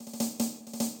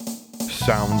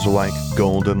sounds like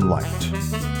golden light.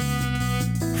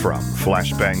 From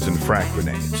Flashbangs and Frag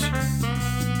Grenades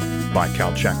by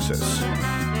Calchexis.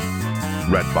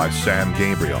 Read by Sam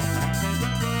Gabriel.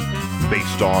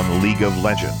 Based on League of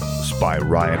Legends by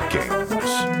Riot Games.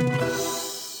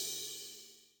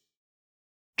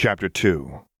 Chapter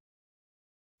 2.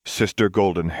 Sister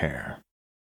Goldenhair.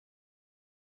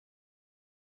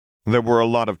 There were a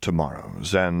lot of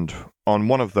tomorrows, and on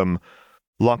one of them,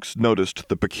 Lux noticed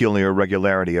the peculiar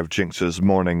regularity of Jinx's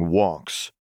morning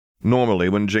walks. Normally,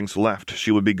 when Jinx left,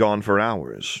 she would be gone for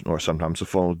hours, or sometimes a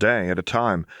full day at a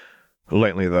time.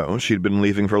 Lately, though, she'd been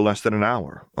leaving for less than an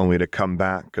hour, only to come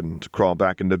back and crawl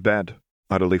back into bed,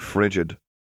 utterly frigid.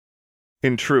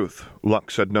 In truth,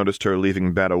 Lux had noticed her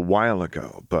leaving bed a while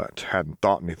ago, but hadn't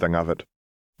thought anything of it.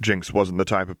 Jinx wasn't the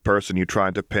type of person you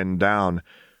tried to pin down.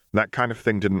 That kind of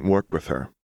thing didn't work with her.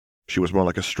 She was more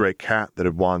like a stray cat that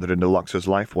had wandered into Lux's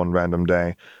life one random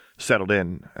day, settled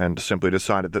in, and simply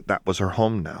decided that that was her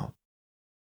home now.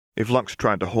 If Lux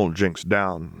tried to hold Jinx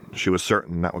down, she was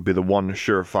certain that would be the one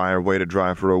surefire way to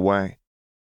drive her away.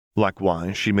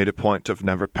 Likewise, she made a point of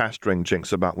never pestering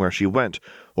Jinx about where she went,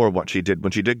 or what she did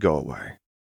when she did go away.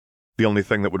 The only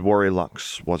thing that would worry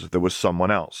Lux was if there was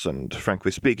someone else, and,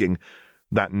 frankly speaking,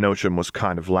 that notion was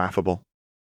kind of laughable.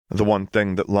 The one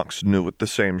thing that Lux knew with the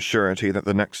same surety that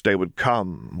the next day would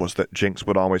come was that Jinx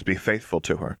would always be faithful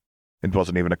to her. It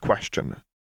wasn't even a question.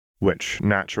 Which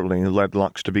naturally led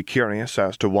Lux to be curious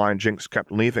as to why Jinx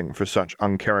kept leaving for such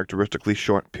uncharacteristically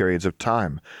short periods of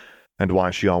time, and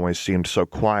why she always seemed so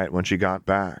quiet when she got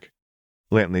back.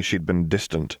 Lately she'd been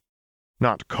distant.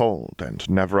 Not cold and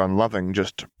never unloving,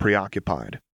 just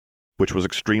preoccupied, which was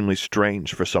extremely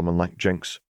strange for someone like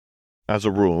Jinx. As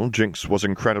a rule, Jinx was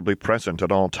incredibly present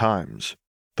at all times.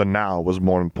 The now was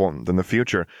more important than the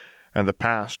future, and the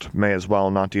past may as well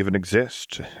not even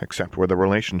exist, except where the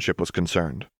relationship was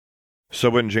concerned. So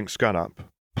when Jinx got up,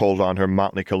 pulled on her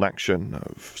motley collection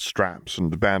of straps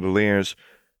and bandoliers,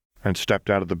 and stepped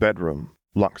out of the bedroom,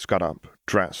 Lux got up,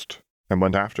 dressed, and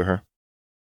went after her.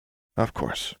 "Of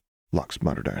course," Lux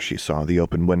muttered as she saw the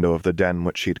open window of the den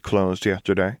which she'd closed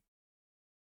yesterday.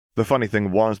 The funny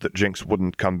thing was that Jinx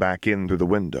wouldn't come back in through the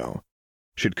window.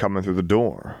 She'd come in through the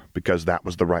door, because that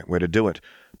was the right way to do it,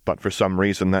 but for some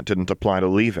reason that didn't apply to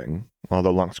leaving,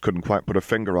 although Lux couldn't quite put a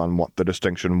finger on what the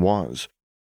distinction was.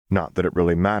 Not that it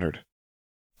really mattered.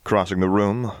 Crossing the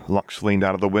room, Lux leaned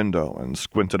out of the window and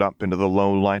squinted up into the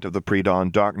low light of the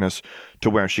pre-dawn darkness to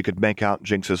where she could make out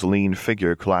Jinx's lean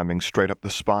figure climbing straight up the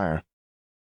spire.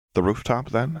 The rooftop,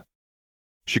 then?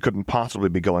 She couldn't possibly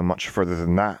be going much further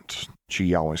than that.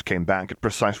 She always came back at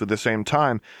precisely the same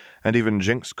time, and even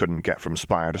Jinx couldn't get from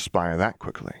spire to spire that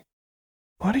quickly.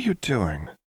 "What are you doing?"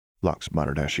 Lux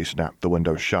muttered as she snapped the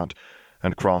window shut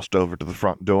and crossed over to the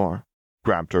front door,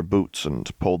 grabbed her boots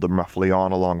and pulled them roughly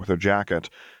on along with her jacket,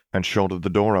 and shouldered the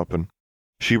door open.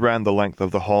 She ran the length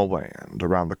of the hallway and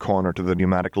around the corner to the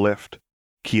pneumatic lift,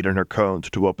 keyed in her code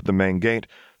to open the main gate,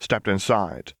 stepped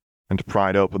inside, and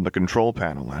pried open the control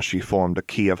panel as she formed a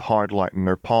key of hard light in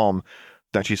her palm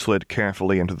that she slid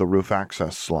carefully into the roof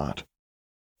access slot.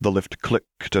 The lift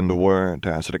clicked and whirred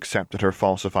as it accepted her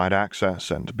falsified access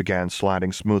and began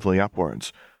sliding smoothly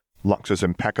upwards. Lux's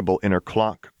impeccable inner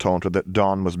clock told her that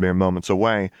dawn was mere moments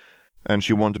away, and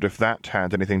she wondered if that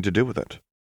had anything to do with it.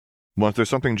 Was there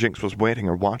something Jinx was waiting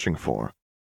or watching for?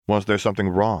 Was there something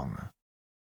wrong?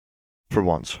 For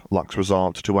once, Lux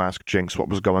resolved to ask Jinx what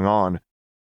was going on.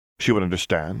 She would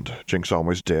understand. Jinx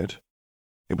always did.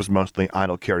 It was mostly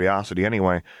idle curiosity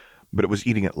anyway, but it was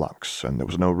eating at Lux, and there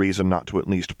was no reason not to at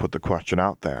least put the question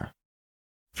out there.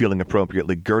 Feeling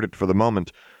appropriately girded for the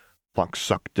moment, Lux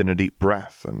sucked in a deep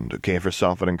breath and gave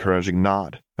herself an encouraging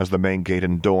nod as the main gate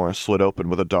and door slid open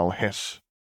with a dull hiss.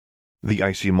 The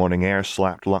icy morning air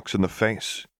slapped Lux in the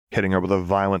face, hitting her with a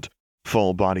violent,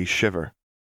 full-body shiver.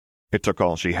 It took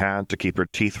all she had to keep her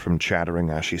teeth from chattering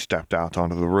as she stepped out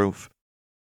onto the roof.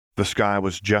 The sky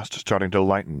was just starting to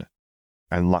lighten,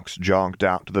 and Lux jogged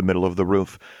out to the middle of the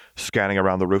roof, scanning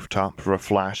around the rooftop for a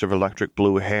flash of electric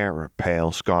blue hair or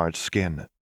pale, scarred skin.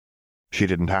 She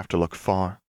didn't have to look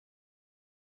far.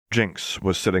 Jinx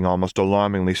was sitting almost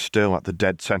alarmingly still at the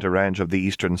dead center edge of the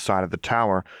eastern side of the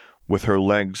tower, with her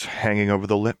legs hanging over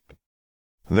the lip.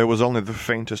 There was only the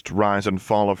faintest rise and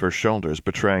fall of her shoulders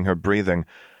betraying her breathing,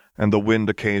 and the wind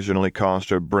occasionally caused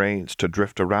her braids to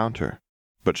drift around her,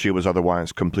 but she was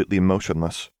otherwise completely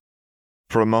motionless.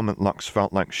 For a moment Lux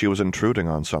felt like she was intruding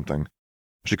on something.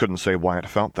 She couldn't say why it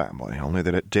felt that way, only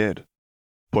that it did.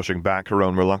 Pushing back her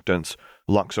own reluctance,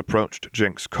 Lux approached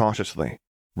Jinx cautiously,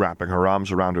 wrapping her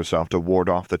arms around herself to ward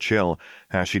off the chill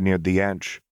as she neared the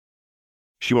edge.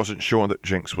 She wasn't sure that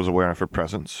Jinx was aware of her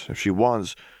presence. If she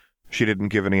was, she didn't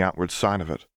give any outward sign of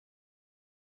it.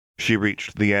 She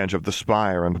reached the edge of the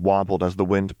spire and wobbled as the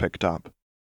wind picked up.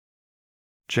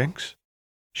 Jinx?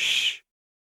 Shh.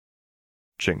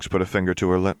 Jinx put a finger to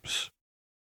her lips.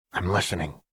 I'm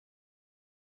listening.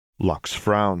 Lux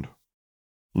frowned.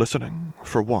 Listening?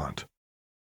 For what?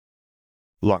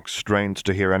 Lux strained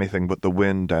to hear anything but the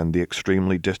wind and the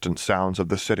extremely distant sounds of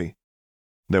the city.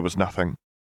 There was nothing.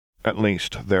 At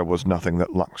least, there was nothing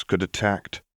that Lux could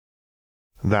detect.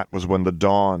 That was when the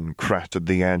dawn crested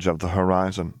the edge of the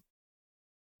horizon.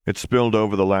 It spilled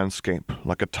over the landscape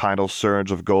like a tidal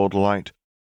surge of gold light,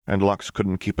 and Lux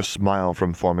couldn't keep a smile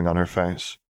from forming on her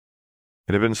face.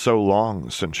 It had been so long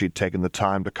since she'd taken the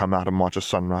time to come out and watch a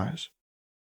sunrise.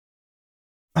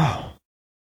 Oh.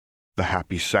 The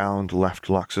happy sound left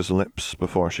Lux's lips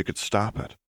before she could stop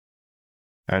it.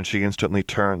 And she instantly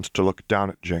turned to look down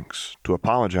at Jinx, to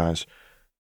apologize,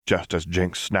 just as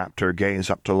Jinx snapped her gaze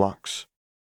up to Lux,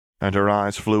 and her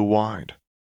eyes flew wide.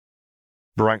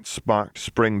 Bright sparked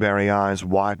springberry eyes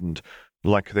widened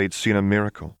like they'd seen a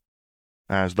miracle,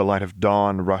 as the light of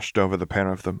dawn rushed over the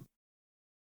pair of them.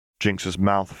 Jinx's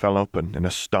mouth fell open in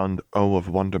a stunned O of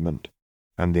wonderment,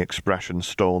 and the expression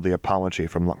stole the apology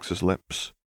from Lux's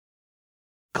lips.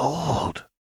 Gold!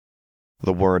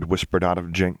 The word whispered out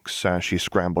of Jinx as she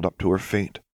scrambled up to her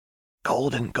feet.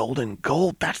 Golden, golden,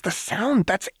 gold, that's the sound,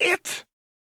 that's it!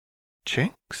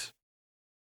 Jinx?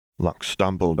 Lux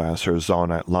stumbled as her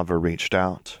Zonite lover reached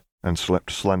out and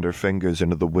slipped slender fingers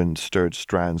into the wind-stirred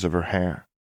strands of her hair.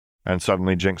 And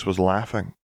suddenly Jinx was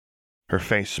laughing. Her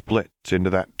face split into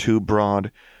that too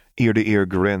broad, ear-to-ear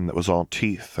grin that was all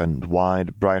teeth and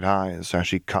wide, bright eyes as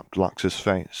she cupped Lux's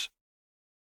face.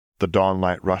 The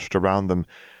dawnlight rushed around them,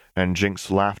 and Jinx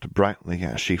laughed brightly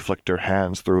as she flicked her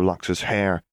hands through Lux's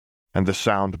hair, and the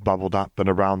sound bubbled up and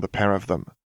around the pair of them.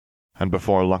 And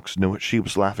before Lux knew it, she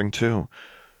was laughing too.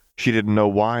 She didn't know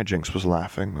why Jinx was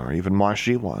laughing, or even why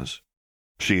she was.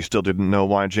 She still didn't know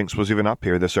why Jinx was even up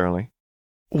here this early.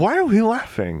 Why are we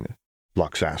laughing?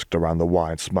 Lux asked around the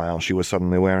wide smile she was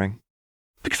suddenly wearing.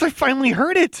 Because I finally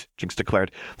heard it, Jinx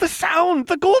declared. The sound!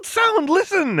 The gold sound!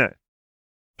 Listen!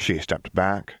 She stepped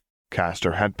back, cast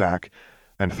her head back,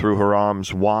 and threw her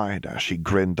arms wide as she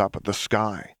grinned up at the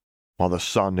sky, while the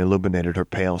sun illuminated her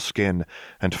pale skin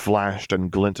and flashed and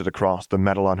glinted across the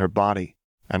metal on her body,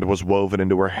 and was woven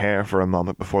into her hair for a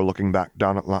moment before looking back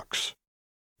down at Lux.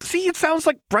 See, it sounds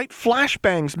like bright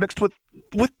flashbangs mixed with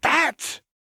that!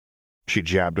 She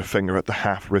jabbed a finger at the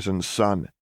half-risen sun.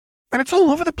 And it's all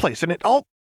over the place, and it all...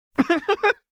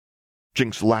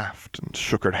 Jinx laughed and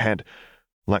shook her head,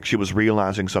 like she was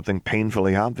realizing something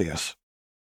painfully obvious.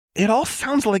 It all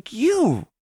sounds like you!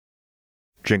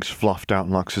 Jinx fluffed out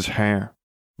Lux's hair,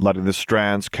 letting the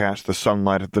strands catch the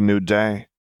sunlight of the new day,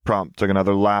 prompting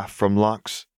another laugh from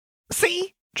Lux.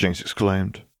 See? Jinx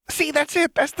exclaimed. See, that's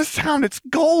it. That's the sound. It's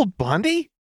gold,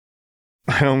 Blondie.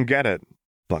 I don't get it,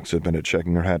 Lux admitted,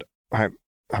 shaking her head.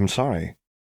 I'm sorry.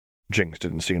 Jinx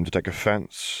didn't seem to take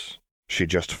offense. She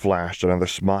just flashed another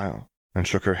smile and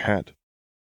shook her head.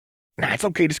 Nah, it's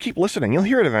okay. Just keep listening. You'll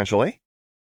hear it eventually.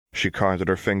 She carded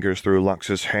her fingers through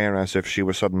Lux's hair as if she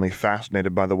was suddenly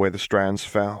fascinated by the way the strands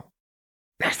fell.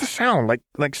 That's the sound,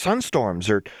 like sunstorms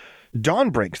or dawn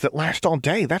breaks that last all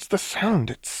day. That's the sound.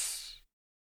 It's...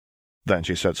 Then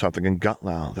she said something in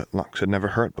Gutlow that Lux had never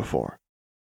heard before.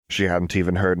 She hadn't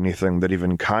even heard anything that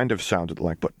even kind of sounded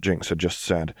like what Jinx had just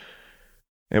said.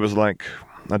 It was like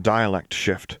a dialect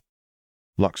shift.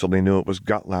 Lux only knew it was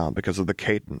Gutlow because of the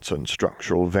cadence and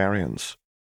structural variance.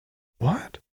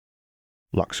 What?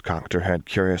 Lux cocked her head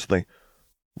curiously.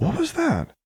 What was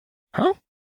that? Huh?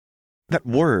 That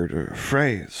word or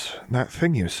phrase, that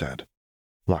thing you said.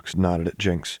 Lux nodded at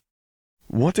Jinx.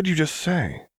 What did you just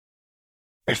say?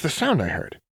 It's the sound I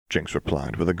heard, Jinx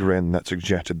replied with a grin that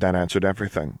suggested that answered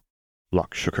everything.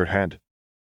 Lux shook her head.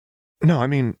 No, I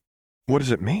mean, what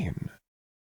does it mean?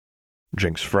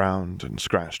 Jinx frowned and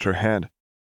scratched her head,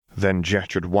 then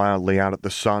gestured wildly out at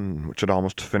the sun, which had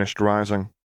almost finished rising.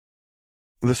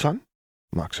 The sun?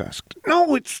 Lux asked.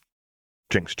 No, it's...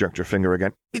 Jinx jerked her finger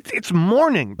again. It's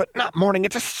morning, but not morning.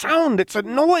 It's a sound. It's a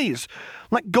noise.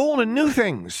 Like gold and new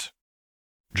things.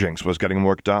 Jinx was getting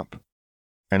worked up,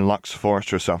 and Lux forced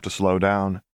herself to slow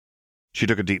down. She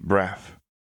took a deep breath.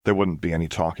 There wouldn't be any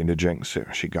talking to Jinx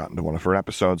if she got into one of her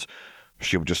episodes.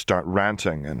 She would just start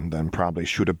ranting and then probably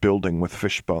shoot a building with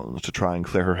fish bones to try and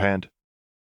clear her head.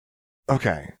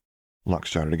 Okay, Lux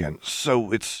started again.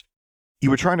 So it's... You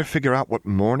were trying to figure out what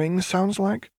morning sounds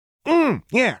like?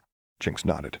 Yeah, Jinx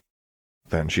nodded.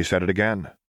 Then she said it again.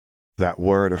 That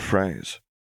word or phrase.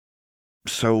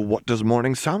 So what does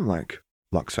morning sound like?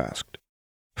 Lux asked,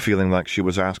 feeling like she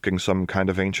was asking some kind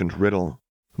of ancient riddle.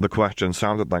 The question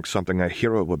sounded like something a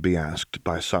hero would be asked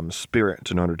by some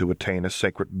spirit in order to attain a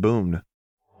sacred boon.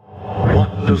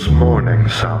 What does morning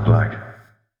sound like?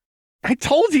 I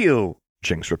told you,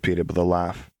 Jinx repeated with a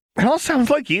laugh. It all sounds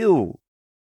like you.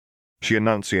 She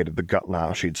enunciated the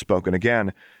gutlow she'd spoken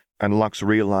again, and Lux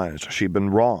realized she'd been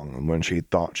wrong when she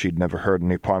thought she'd never heard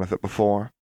any part of it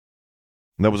before.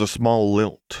 There was a small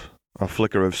lilt, a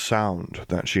flicker of sound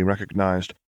that she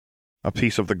recognized, a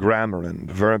piece of the grammar and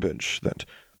verbiage that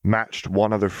matched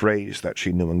one other phrase that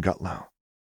she knew in Gutlow.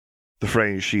 The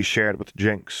phrase she shared with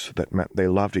Jinx that meant they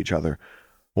loved each other,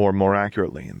 or more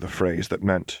accurately, the phrase that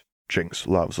meant Jinx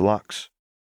loves Lux.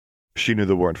 She knew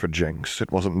the word for Jinx.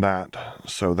 It wasn't that,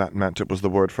 so that meant it was the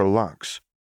word for Lux.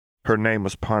 Her name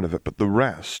was part of it, but the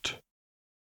rest...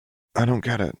 I don't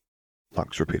get it,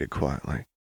 Lux repeated quietly.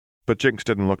 But Jinx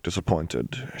didn't look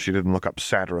disappointed. She didn't look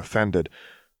upset or offended.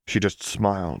 She just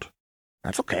smiled.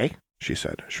 That's okay, she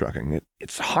said, shrugging.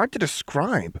 It's hard to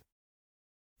describe.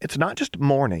 It's not just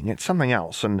morning, it's something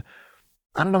else, and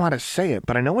I don't know how to say it,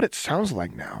 but I know what it sounds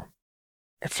like now.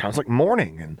 It sounds like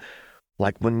morning, and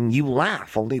like when you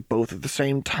laugh, only both at the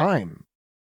same time.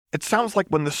 It sounds like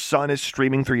when the sun is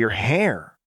streaming through your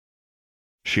hair.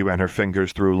 She ran her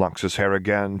fingers through Lux's hair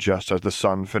again, just as the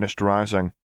sun finished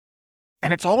rising.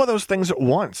 And it's all of those things at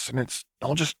once, and it's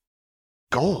all just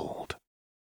gold.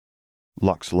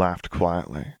 Lux laughed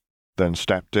quietly, then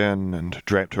stepped in and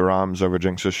draped her arms over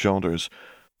Jinx's shoulders,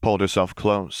 pulled herself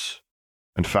close,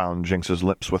 and found Jinx's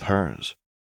lips with hers.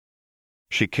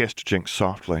 She kissed Jinx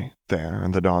softly, there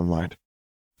in the dawnlight,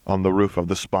 on the roof of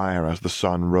the spire as the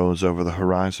sun rose over the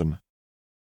horizon.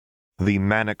 The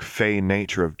manic fey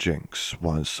nature of Jinx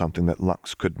was something that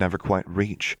Lux could never quite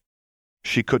reach.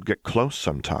 She could get close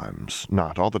sometimes,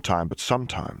 not all the time, but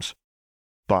sometimes.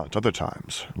 But other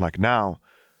times, like now,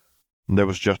 there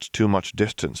was just too much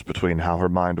distance between how her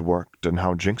mind worked and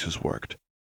how Jinx's worked.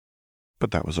 But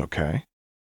that was okay.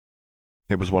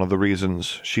 It was one of the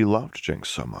reasons she loved Jinx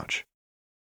so much.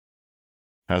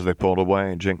 As they pulled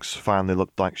away, Jinx finally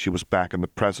looked like she was back in the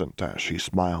present as she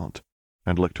smiled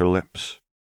and licked her lips.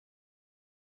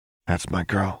 That's my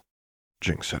girl,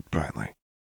 Jinx said brightly.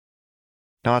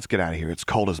 Now let's get out of here. It's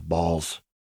cold as balls.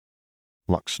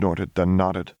 Lux snorted, then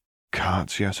nodded.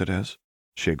 Gods, yes it is,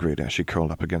 she agreed as she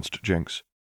curled up against Jinx.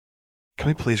 Can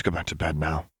we please go back to bed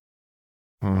now?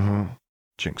 Mm-hmm,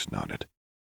 Jinx nodded.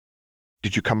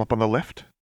 Did you come up on the lift?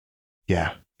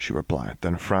 Yeah, she replied,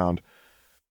 then frowned.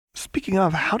 Speaking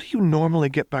of, how do you normally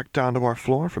get back down to our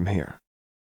floor from here?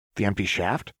 The empty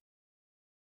shaft?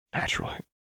 Naturally.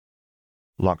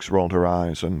 Lux rolled her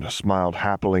eyes and smiled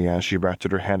happily as she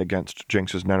rested her head against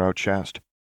Jinx's narrow chest.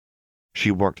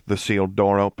 She worked the sealed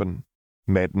door open,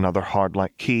 made another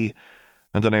hard-like key,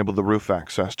 and enabled the roof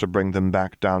access to bring them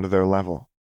back down to their level.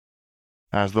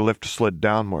 As the lift slid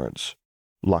downwards,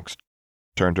 Lux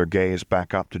turned her gaze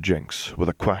back up to Jinx with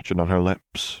a question on her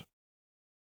lips.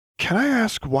 Can I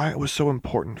ask why it was so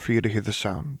important for you to hear the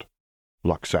sound?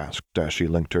 Lux asked as she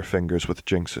linked her fingers with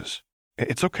Jinx's.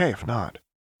 It's okay if not.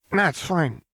 Nah, it's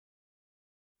fine.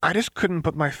 I just couldn't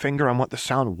put my finger on what the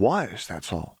sound was,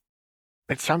 that's all.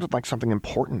 It sounded like something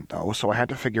important, though, so I had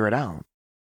to figure it out.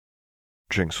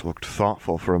 Jinx looked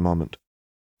thoughtful for a moment,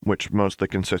 which mostly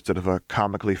consisted of a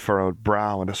comically furrowed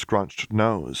brow and a scrunched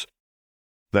nose.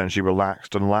 Then she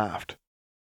relaxed and laughed.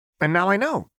 And now I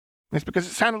know. It's because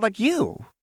it sounded like you.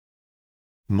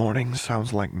 Morning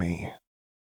sounds like me.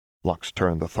 Lux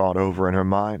turned the thought over in her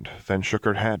mind, then shook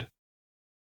her head.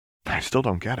 I still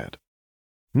don't get it.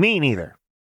 Me neither.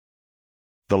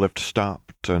 The lift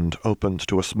stopped and opened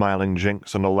to a smiling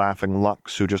Jinx and a laughing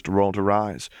Lux who just rolled her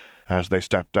eyes as they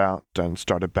stepped out and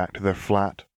started back to their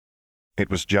flat. It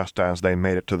was just as they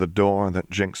made it to the door that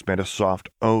Jinx made a soft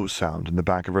 "oh" sound in the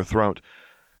back of her throat,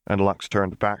 and Lux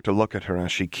turned back to look at her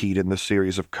as she keyed in the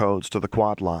series of codes to the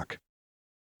quad lock.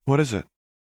 What is it?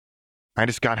 I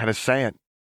just got how to say it,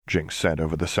 Jinx said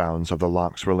over the sounds of the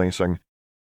locks releasing,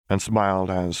 and smiled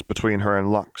as, between her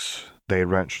and Lux, they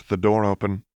wrenched the door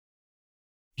open.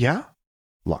 Yeah?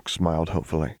 Lux smiled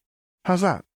hopefully. How's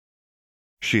that?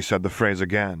 She said the phrase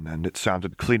again, and it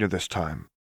sounded cleaner this time,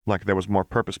 like there was more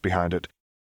purpose behind it.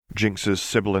 Jinx's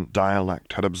sibilant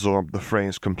dialect had absorbed the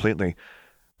phrase completely,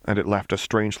 and it left a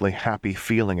strangely happy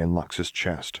feeling in Lux's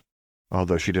chest,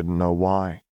 although she didn't know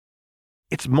why.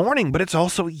 It's morning, but it's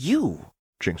also you,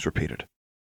 Jinx repeated.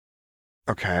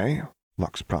 Okay,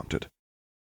 Lux prompted.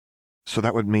 So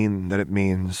that would mean that it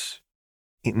means...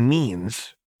 It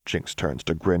means, Jinx turns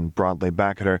to grin broadly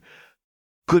back at her,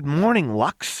 good morning,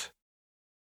 Lux.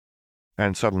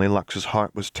 And suddenly Lux's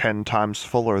heart was 10 times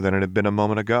fuller than it had been a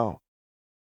moment ago.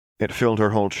 It filled her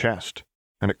whole chest,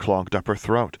 and it clogged up her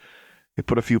throat. It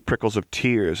put a few prickles of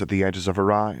tears at the edges of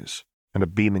her eyes, and a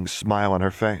beaming smile on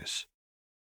her face.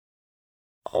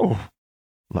 "Oh,"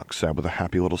 Lux said with a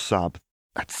happy little sob.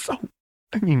 "That's so...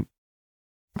 I...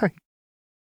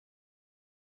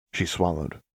 She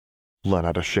swallowed, let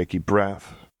out a shaky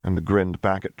breath, and grinned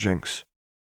back at Jinx.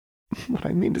 "What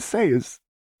I mean to say is...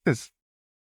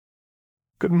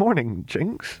 Good morning,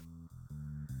 Jinx."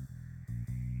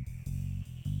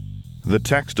 The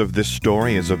text of this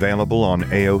story is available on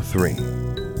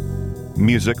AO3.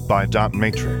 Music by Dot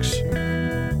Matrix.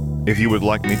 If you would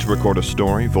like me to record a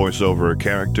story, voice over a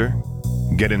character,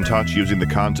 get in touch using the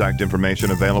contact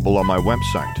information available on my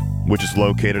website, which is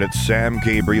located at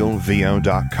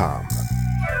samgabrielvo.com.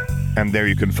 And there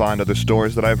you can find other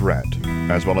stories that I've read,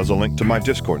 as well as a link to my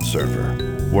Discord server,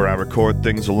 where I record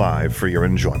things live for your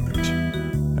enjoyment.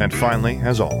 And finally,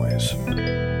 as always,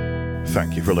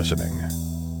 thank you for listening.